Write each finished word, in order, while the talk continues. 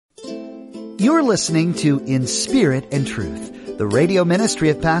You're listening to In Spirit and Truth, the radio ministry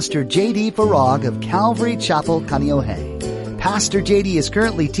of Pastor J.D. Farag of Calvary Chapel, Kaneohe. Pastor J.D. is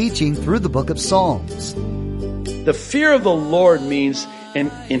currently teaching through the book of Psalms. The fear of the Lord means, and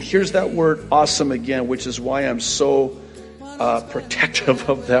here's that word awesome again, which is why I'm so protective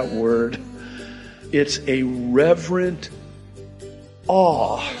of that word. It's a reverent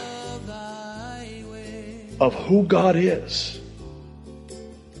awe of who God is.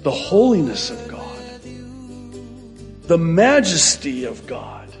 The holiness of God, the majesty of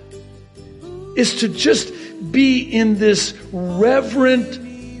God, is to just be in this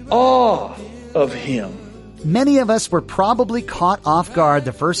reverent awe of Him. Many of us were probably caught off guard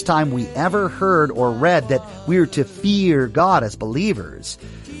the first time we ever heard or read that we're to fear God as believers.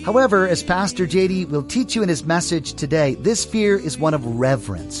 However, as Pastor J.D. will teach you in his message today, this fear is one of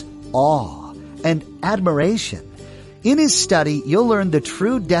reverence, awe, and admiration. In his study, you'll learn the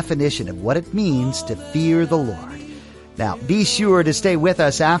true definition of what it means to fear the Lord. Now, be sure to stay with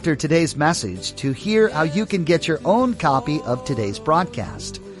us after today's message to hear how you can get your own copy of today's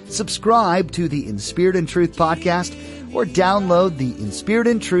broadcast. Subscribe to the In Spirit and Truth podcast or download the In Spirit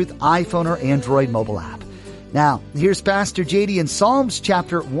and Truth iPhone or Android mobile app. Now, here's Pastor J.D. in Psalms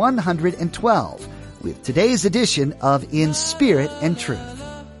chapter 112 with today's edition of In Spirit and Truth.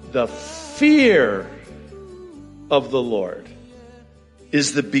 The fear of the Lord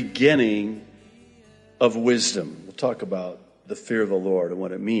is the beginning of wisdom. We'll talk about the fear of the Lord and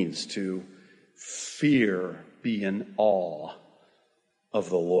what it means to fear, be in awe of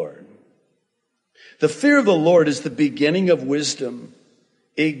the Lord. The fear of the Lord is the beginning of wisdom.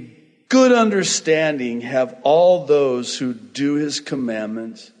 A good understanding have all those who do His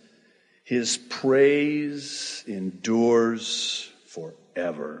commandments. His praise endures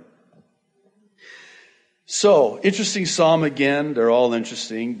forever. So, interesting psalm again. They're all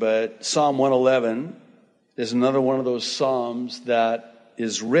interesting, but Psalm 111 is another one of those psalms that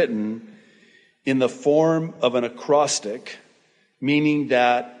is written in the form of an acrostic, meaning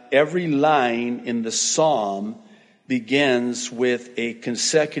that every line in the psalm begins with a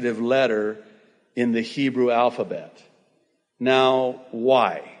consecutive letter in the Hebrew alphabet. Now,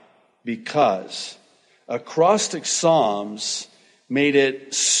 why? Because acrostic psalms made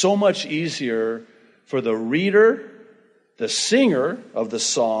it so much easier for the reader, the singer of the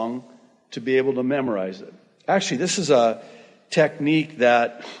song, to be able to memorize it. Actually, this is a technique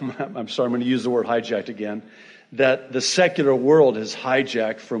that, I'm sorry, I'm going to use the word hijacked again, that the secular world has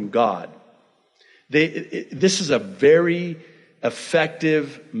hijacked from God. This is a very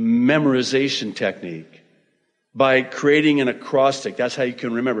effective memorization technique by creating an acrostic. That's how you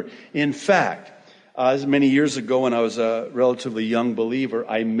can remember. In fact, many years ago when I was a relatively young believer,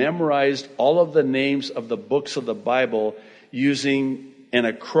 I memorized all of the names of the books of the Bible using an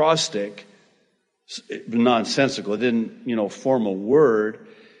acrostic, nonsensical. It didn't, form a word.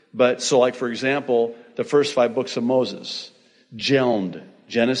 But so like, for example, the first 5 books of Moses, Jelmed,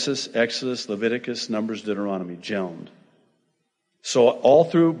 Genesis, Exodus, Leviticus, Numbers, Deuteronomy, Jelmed. So all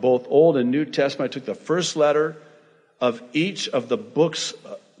through both Old and New Testament, I took the first letter of each of the books,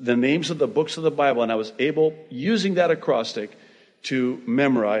 the names of the books of the Bible, and I was able, using that acrostic, to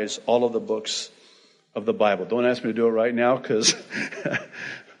memorize all of the books of the Bible. Don't ask me to do it right now, because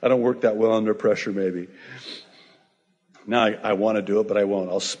I don't work that well under pressure, maybe. Now, I want to do it, but I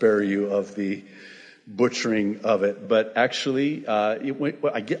won't. I'll spare you of the butchering of it. But actually, I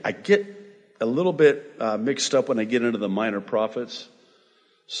get a little bit mixed up when I get into the minor prophets.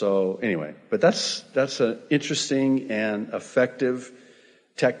 So anyway, but that's an interesting and effective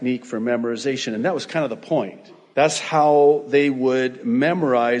technique for memorization. And that was kind of the point. That's how they would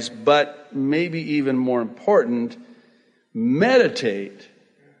memorize, but maybe even more important, meditate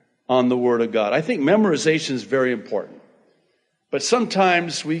on the Word of God. I think memorization is very important. But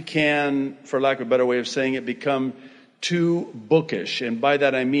sometimes we can, for lack of a better way of saying it, become too bookish. And by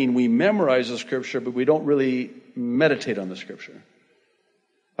that I mean we memorize the Scripture, but we don't really meditate on the Scripture.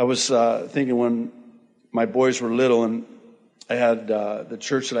 I was thinking when my boys were little and I had the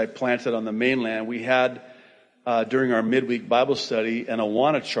church that I planted on the mainland, we had during our midweek Bible study an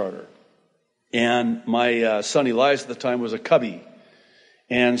Awana charter. And my son Elias at the time was a cubby.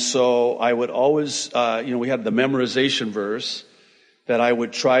 And so I would always, we had the memorization verse that I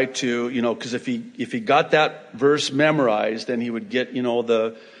would try to, because if he got that verse memorized, then he would get,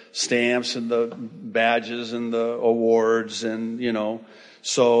 the stamps and the badges and the awards and,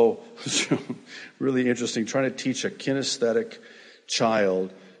 So it's really interesting. Trying to teach a kinesthetic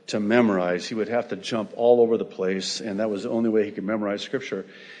child to memorize, he would have to jump all over the place, and that was the only way he could memorize Scripture.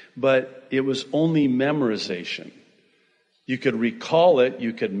 But it was only memorization. You could recall it,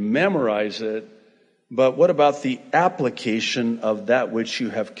 you could memorize it, but what about the application of that which you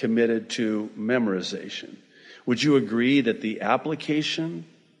have committed to memorization? Would you agree that the application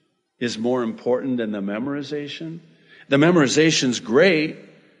is more important than the memorization? The memorization's great,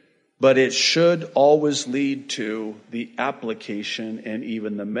 but it should always lead to the application and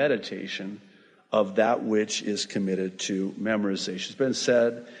even the meditation of that which is committed to memorization. It's been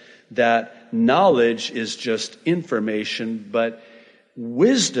said that knowledge is just information, but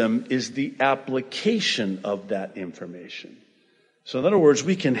wisdom is the application of that information. So in other words,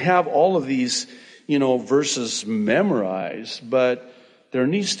 we can have all of these, verses memorized, but there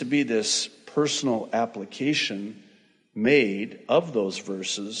needs to be this personal application made of those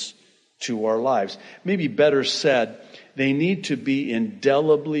verses to our lives. Maybe better said, they need to be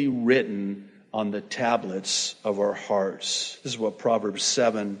indelibly written on the tablets of our hearts. This is what Proverbs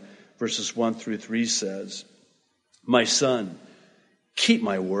 7, verses 1 through 3 says. My son, keep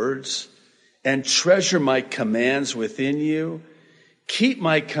my words and treasure my commands within you. Keep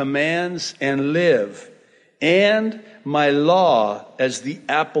my commands and live, and my law as the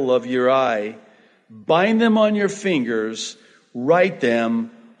apple of your eye. Bind them on your fingers, write them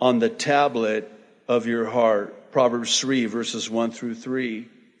on the tablet of your heart. Proverbs 3, verses 1 through 3.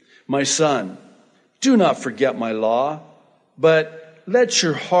 My son, do not forget my law, but let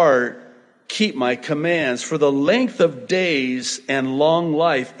your heart keep my commands. For the length of days and long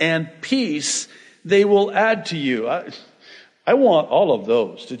life and peace they will add to you. I want all of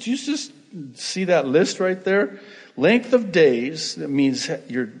those. Did you just see that list right there? Length of days, that means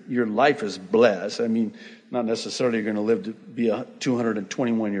your life is blessed. I mean, not necessarily you're going to live to be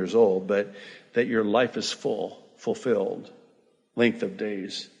 221 years old, but that your life is fulfilled. Length of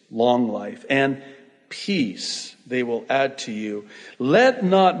days, long life, and peace they will add to you. Let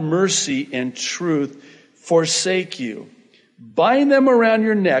not mercy and truth forsake you. Bind them around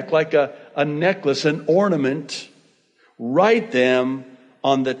your neck like a necklace, an ornament. Write them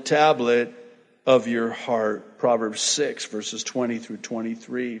on the tablet of your heart. Proverbs 6, verses 20 through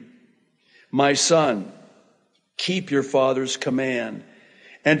 23. My son, keep your father's command,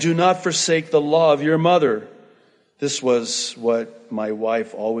 and do not forsake the law of your mother. This was what my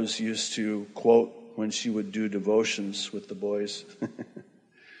wife always used to quote when she would do devotions with the boys.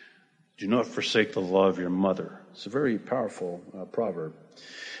 Do not forsake the law of your mother. It's a very powerful proverb.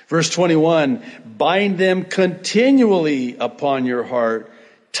 Verse 21, bind them continually upon your heart.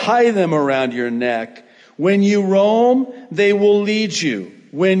 Tie them around your neck. When you roam, they will lead you.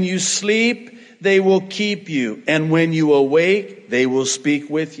 When you sleep, they will keep you. And when you awake, they will speak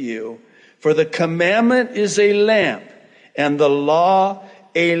with you. For the commandment is a lamp, and the law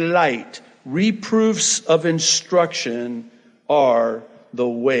a light. Reproofs of instruction are the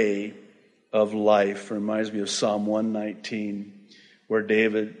way of life. Reminds me of Psalm 119, where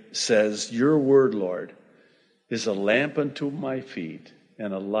David says, your word, Lord, is a lamp unto my feet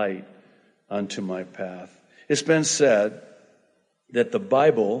and a light unto my path. It's been said that the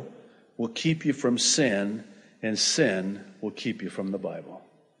Bible will keep you from sin, and sin will keep you from the Bible.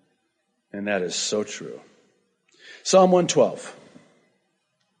 And that is so true. Psalm 112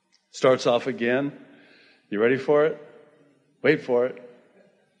 starts off again. You ready for it? Wait for it.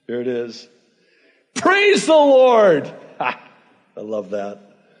 Here it is. Praise the Lord! I love that.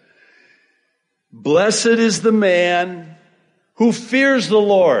 Blessed is the man who fears the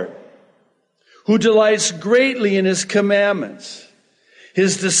Lord, who delights greatly in his commandments.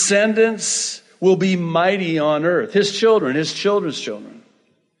 His descendants will be mighty on earth. His children, his children's children.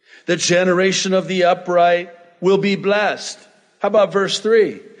 The generation of the upright will be blessed. How about verse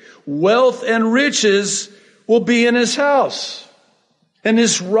 3? Wealth and riches will be in his house, and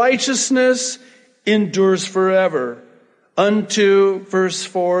his righteousness endures forever. Unto, verse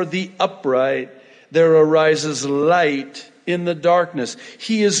 4, the upright there arises light in the darkness.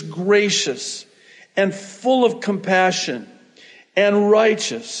 He is gracious and full of compassion and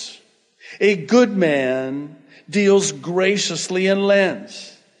righteous. A good man deals graciously and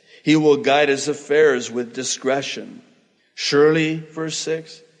lends. He will guide his affairs with discretion. Surely, verse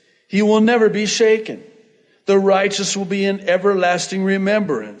 6, he will never be shaken. The righteous will be in everlasting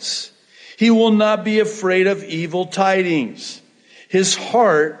remembrance. He will not be afraid of evil tidings. His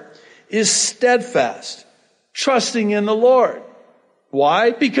heart is steadfast, trusting in the Lord.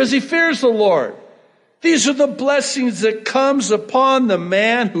 Why? Because he fears the Lord. These are the blessings that comes upon the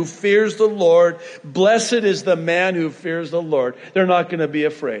man who fears the Lord. Blessed is the man who fears the Lord. They're not going to be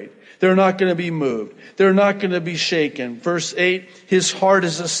afraid. They're not going to be moved. They're not going to be shaken. Verse 8, his heart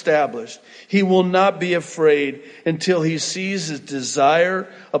is established. He will not be afraid until he sees his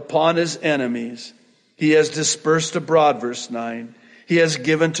desire upon his enemies. He has dispersed abroad, verse 9. He has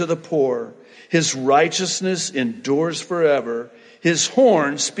given to the poor. His righteousness endures forever. His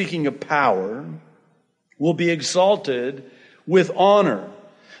horn, speaking of power, will be exalted with honor.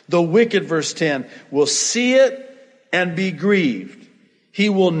 The wicked, verse 10, will see it and be grieved. He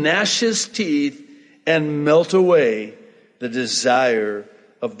will gnash his teeth and melt away. The desire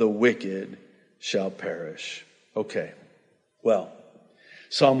of the wicked shall perish. Okay, well,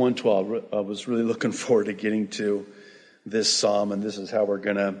 Psalm 112, I was really looking forward to getting to this psalm, and this is how we're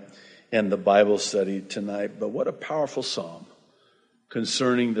going to end the Bible study tonight. But what a powerful psalm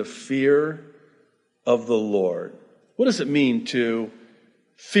concerning the fear of the Lord. What does it mean to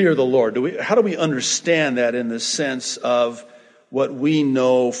fear the Lord? How do we understand that in the sense of what we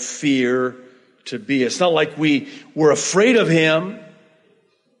know fear to be? It's not like we're afraid of him.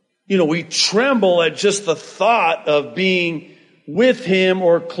 You know, we tremble at just the thought of being with him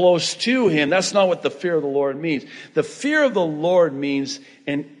or close to him. That's not what the fear of the Lord means. The fear of the Lord means,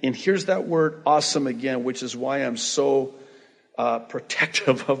 and here's that word awesome again, which is why I'm so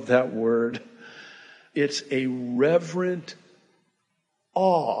protective of that word. It's a reverent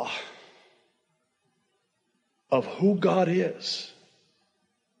awe of who God is,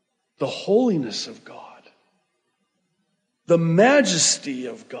 the holiness of God, the majesty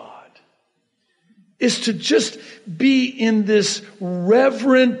of God. Is to just be in this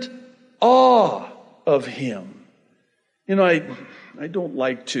reverent awe of him. You know, I don't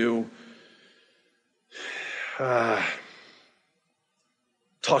like to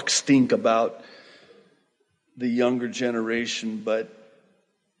talk stink about the younger generation, but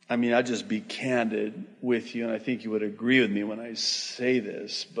I mean, I'll just be candid with you, and I think you would agree with me when I say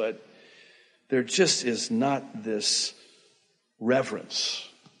this, but there just is not this reverence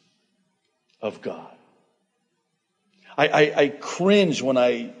of God. I cringe when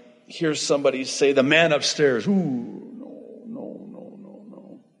I hear somebody say, the man upstairs. Ooh,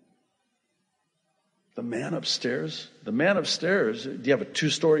 no. The man upstairs? The man upstairs? Do you have a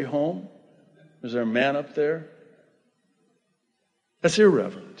 2-story home? Is there a man up there? That's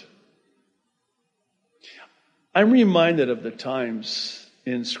irreverent. I'm reminded of the times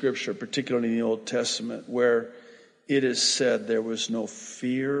in Scripture, particularly in the Old Testament, where it is said there was no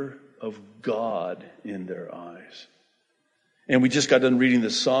fear of God in their eyes. And we just got done reading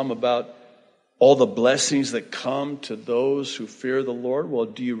the psalm about all the blessings that come to those who fear the Lord. Well,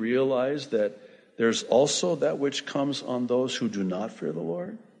 do you realize that there's also that which comes on those who do not fear the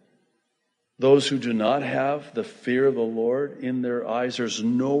Lord? Those who do not have the fear of the Lord in their eyes, there's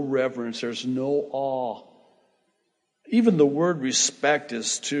no reverence, there's no awe. Even the word respect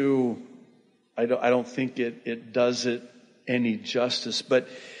is too, I don't think it does it any justice, but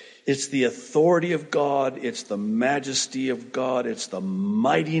it's the authority of God, it's the majesty of God, it's the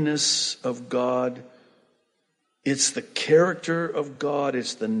mightiness of God, it's the character of God,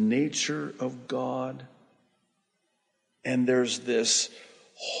 it's the nature of God. And there's this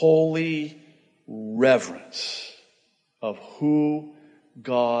holy reverence of who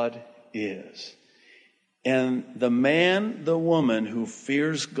God is. And the man, the woman who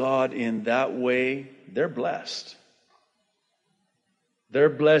fears God in that way, they're blessed. They're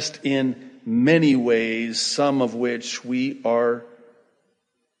blessed in many ways, some of which we are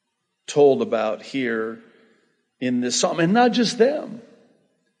told about here in this psalm. And not just them.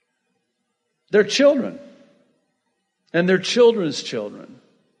 Their children. And their children's children.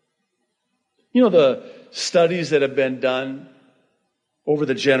 You know, the studies that have been done over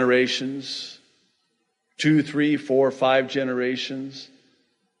the generations, 2, 3, 4, 5 generations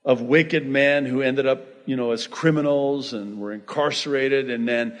of wicked men who ended up, as criminals and were incarcerated, and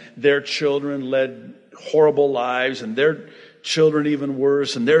then their children led horrible lives, and their children even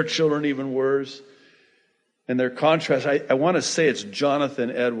worse, and their children even worse. And their contrast, I want to say it's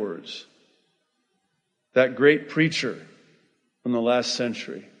Jonathan Edwards, that great preacher from the last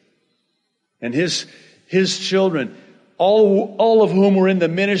century. And his children, all of whom were in the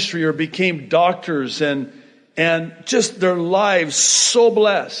ministry or became doctors, and just their lives so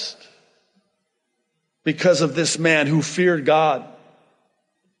blessed because of this man who feared God.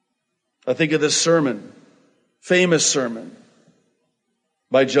 I think of this sermon, famous sermon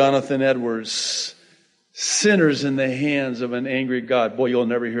by Jonathan Edwards, Sinners in the Hands of an Angry God. Boy, you'll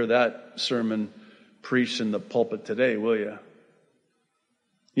never hear that sermon preached in the pulpit today, will you?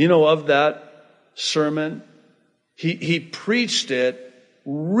 You know, of that sermon, he preached it,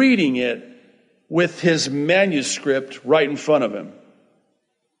 reading it with his manuscript right in front of him.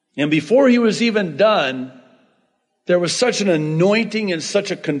 And before he was even done, there was such an anointing and such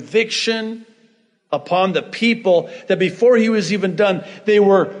a conviction upon the people that before he was even done, they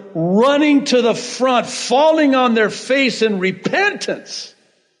were running to the front, falling on their face in repentance,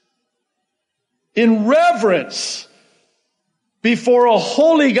 in reverence before a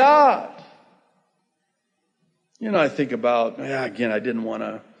holy God. You know, I think about, again, I didn't want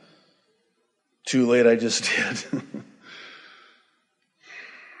to, too late, I just did.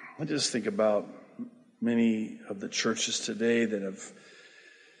 I just think about many of the churches today that have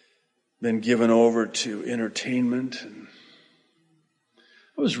been given over to entertainment. And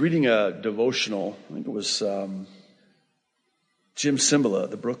I was reading a devotional, I think it was Jim Cymbala,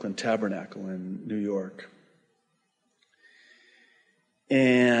 the Brooklyn Tabernacle in New York.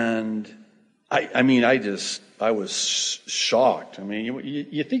 And I was shocked. I mean,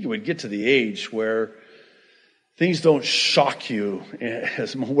 you think it would get to the age where things don't shock you,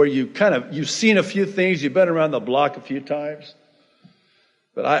 where you've seen a few things, you've been around the block a few times.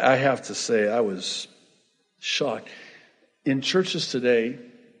 But I have to say, I was shocked. In churches today,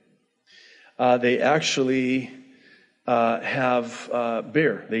 they actually have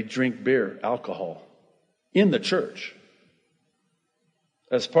beer. They drink beer, alcohol, in the church,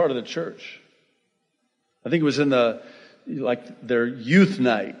 as part of the church. I think it was in their youth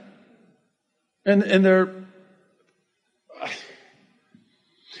night. And they're,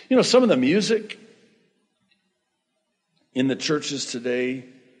 you know, some of the music in the churches today,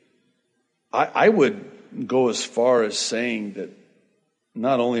 I would go as far as saying that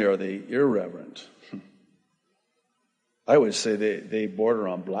not only are they irreverent, I would say they border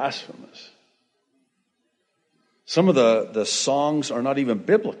on blasphemous. Some of the songs are not even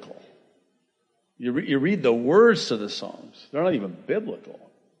biblical. You read the words to the songs. They're not even biblical.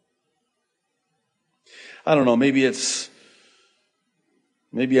 I don't know, maybe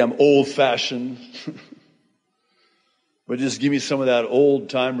I'm old-fashioned. But just give me some of that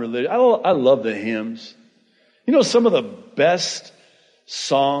old-time religion. I love the hymns. You know, some of the best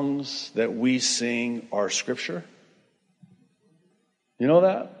songs that we sing are Scripture. You know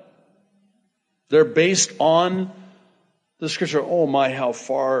that? They're based on the Scripture. Oh my, how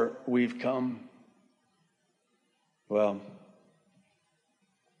far we've come. Well,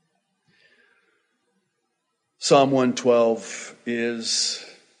 Psalm 112 is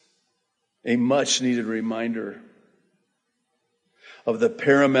a much-needed reminder of the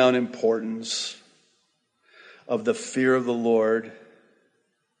paramount importance of the fear of the Lord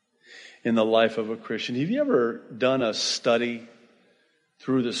in the life of a Christian. Have you ever done a study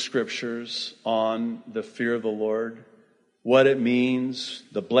through the Scriptures on the fear of the Lord? What it means,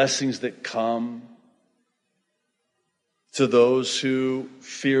 the blessings that come to those who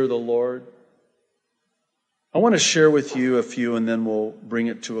fear the Lord? I want to share with you a few, and then we'll bring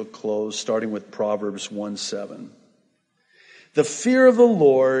it to a close, starting with Proverbs 1:7. The fear of the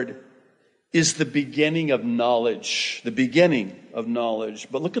Lord is the beginning of knowledge. The beginning of knowledge.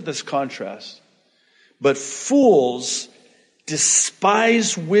 But look at this contrast. But fools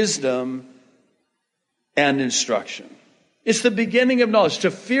despise wisdom and instruction. It's the beginning of knowledge.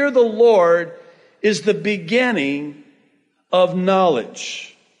 To fear the Lord is the beginning of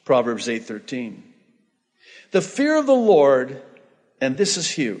knowledge. Proverbs 8:13. The fear of the Lord, and this is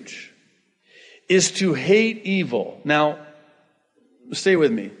huge, is to hate evil. Now, stay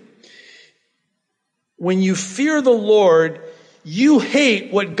with me. When you fear the Lord, you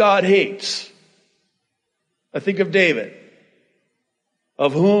hate what God hates. I think of David,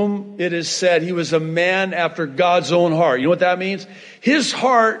 of whom it is said he was a man after God's own heart. You know what that means? His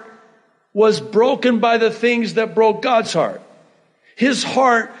heart was broken by the things that broke God's heart. His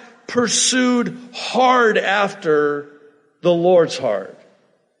heart pursued hard after the Lord's heart.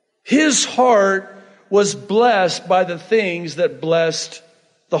 His heart was blessed by the things that blessed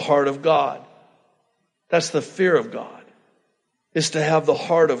the heart of God. That's the fear of God, is to have the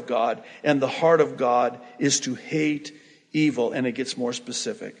heart of God. And the heart of God is to hate evil. And it gets more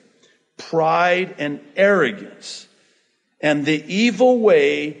specific. Pride and arrogance and the evil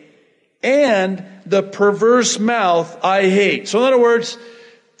way and the perverse mouth I hate. So in other words,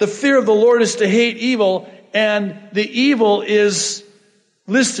 the fear of the Lord is to hate evil, and the evil is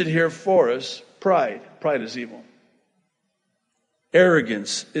listed here for us. Pride. Pride is evil.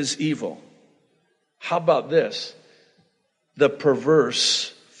 Arrogance is evil. How about this? The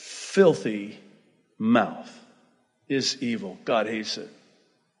perverse, filthy mouth is evil. God hates it.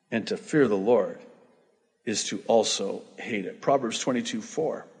 And to fear the Lord is to also hate it. Proverbs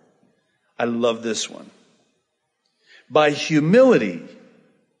 22:4. I love this one. By humility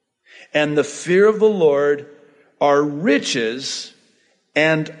and the fear of the Lord are riches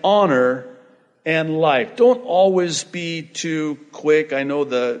and honor and life. Don't always be too quick. I know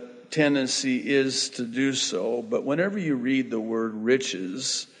the tendency is to do so, but whenever you read the word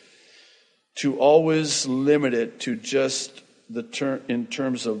riches, to always limit it to just the term in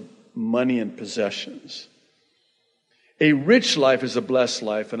terms of money and possessions. A rich life is a blessed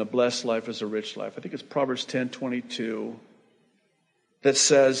life, and a blessed life is a rich life. I think it's Proverbs 10:22 that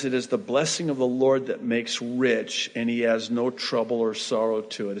says it is the blessing of the Lord that makes rich, and he has no trouble or sorrow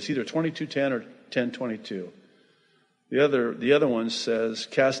to it. It's either 22:10 or 10:22. The other one says,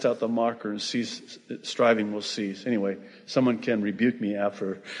 cast out the mocker and cease, striving will cease. Anyway, someone can rebuke me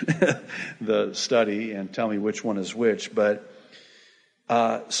after the study and tell me which one is which. But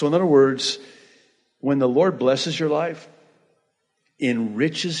so in other words, when the Lord blesses your life,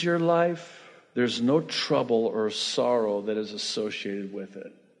 enriches your life, there's no trouble or sorrow that is associated with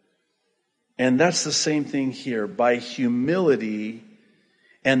it. And that's the same thing here. By humility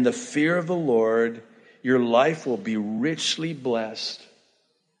and the fear of the Lord, your life will be richly blessed.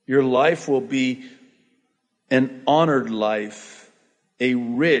 Your life will be an honored life, a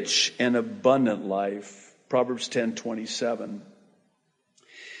rich and abundant life. Proverbs 10:27.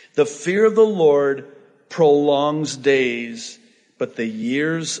 The fear of the Lord prolongs days, but the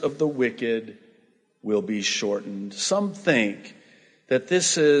years of the wicked will be shortened. Some think that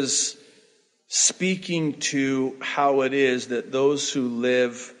this is speaking to how it is that those who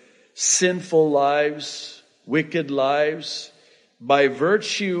live sinful lives, wicked lives, by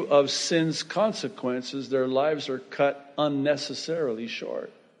virtue of sin's consequences, their lives are cut unnecessarily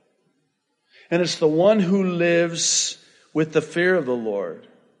short. And it's the one who lives with the fear of the Lord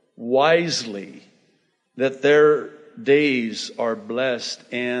wisely that their days are blessed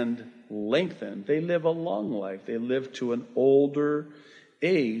and lengthened. They live a long life. They live to an older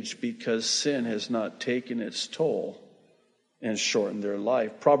age because sin has not taken its toll and shortened their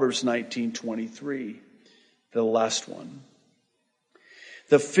life. Proverbs 19:23, the last one.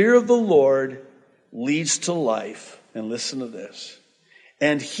 The fear of the Lord leads to life. And listen to this.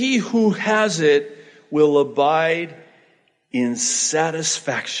 And he who has it will abide in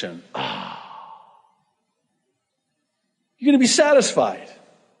satisfaction. You're going to be satisfied.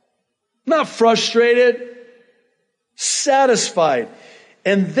 Not frustrated. Satisfied.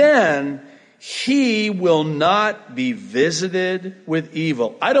 And then he will not be visited with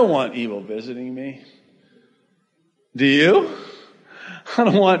evil. I don't want evil visiting me. Do you? I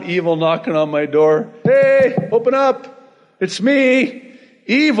don't want evil knocking on my door. Hey, open up. It's me.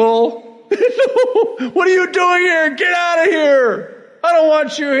 Evil. What are you doing here? Get out of here. I don't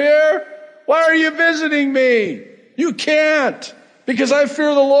want you here. Why are you visiting me? You can't, because I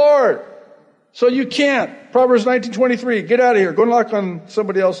fear the Lord. So you can't. Proverbs 19:23. Get out of here. Go knock on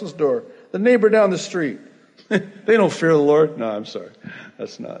somebody else's door. The neighbor down the street. They don't fear the Lord. No, I'm sorry.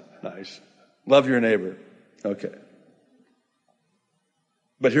 That's not nice. Love your neighbor. Okay.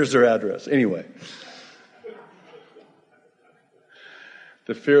 But here's their address. Anyway.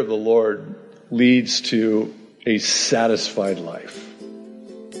 The fear of the Lord leads to a satisfied life.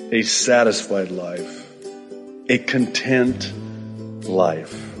 A satisfied life. A content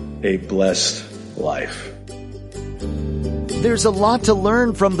life. A blessed life. There's a lot to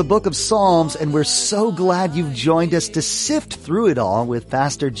learn from the book of Psalms, and we're so glad you've joined us to sift through it all with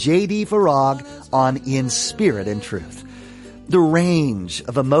Pastor J.D. Farag on In Spirit and Truth. The range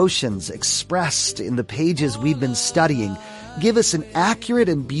of emotions expressed in the pages we've been studying give us an accurate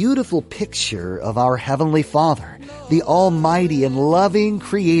and beautiful picture of our Heavenly Father, the almighty and loving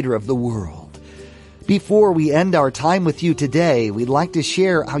creator of the world. Before we end our time with you today, we'd like to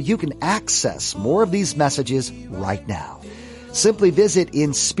share how you can access more of these messages right now. Simply visit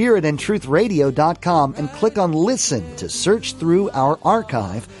inspiritandtruthradio.com and click on Listen to search through our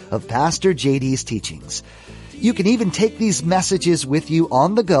archive of Pastor JD's teachings. You can even take these messages with you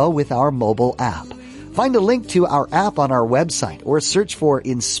on the go with our mobile app. Find a link to our app on our website or search for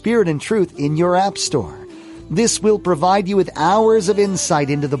In Spirit and Truth in your app store. This will provide you with hours of insight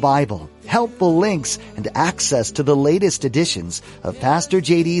into the Bible, helpful links, and access to the latest editions of Pastor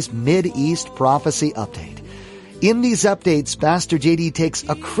JD's Mid-East Prophecy Update. In these updates, Pastor JD takes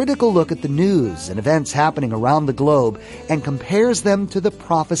a critical look at the news and events happening around the globe and compares them to the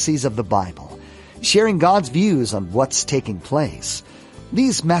prophecies of the Bible, sharing God's views on what's taking place.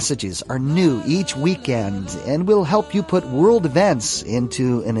 These messages are new each weekend and will help you put world events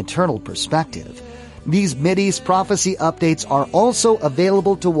into an eternal perspective. These Mideast prophecy updates are also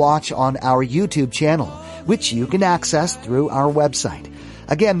available to watch on our YouTube channel, which you can access through our website.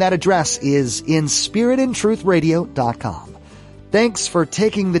 Again, that address is inspiritandtruthradio.com. Thanks for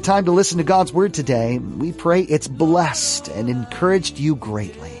taking the time to listen to God's Word today. We pray it's blessed and encouraged you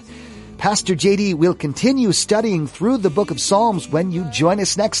greatly. Pastor JD will continue studying through the book of Psalms when you join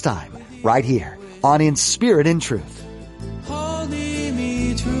us next time, right here on In Spirit and Truth.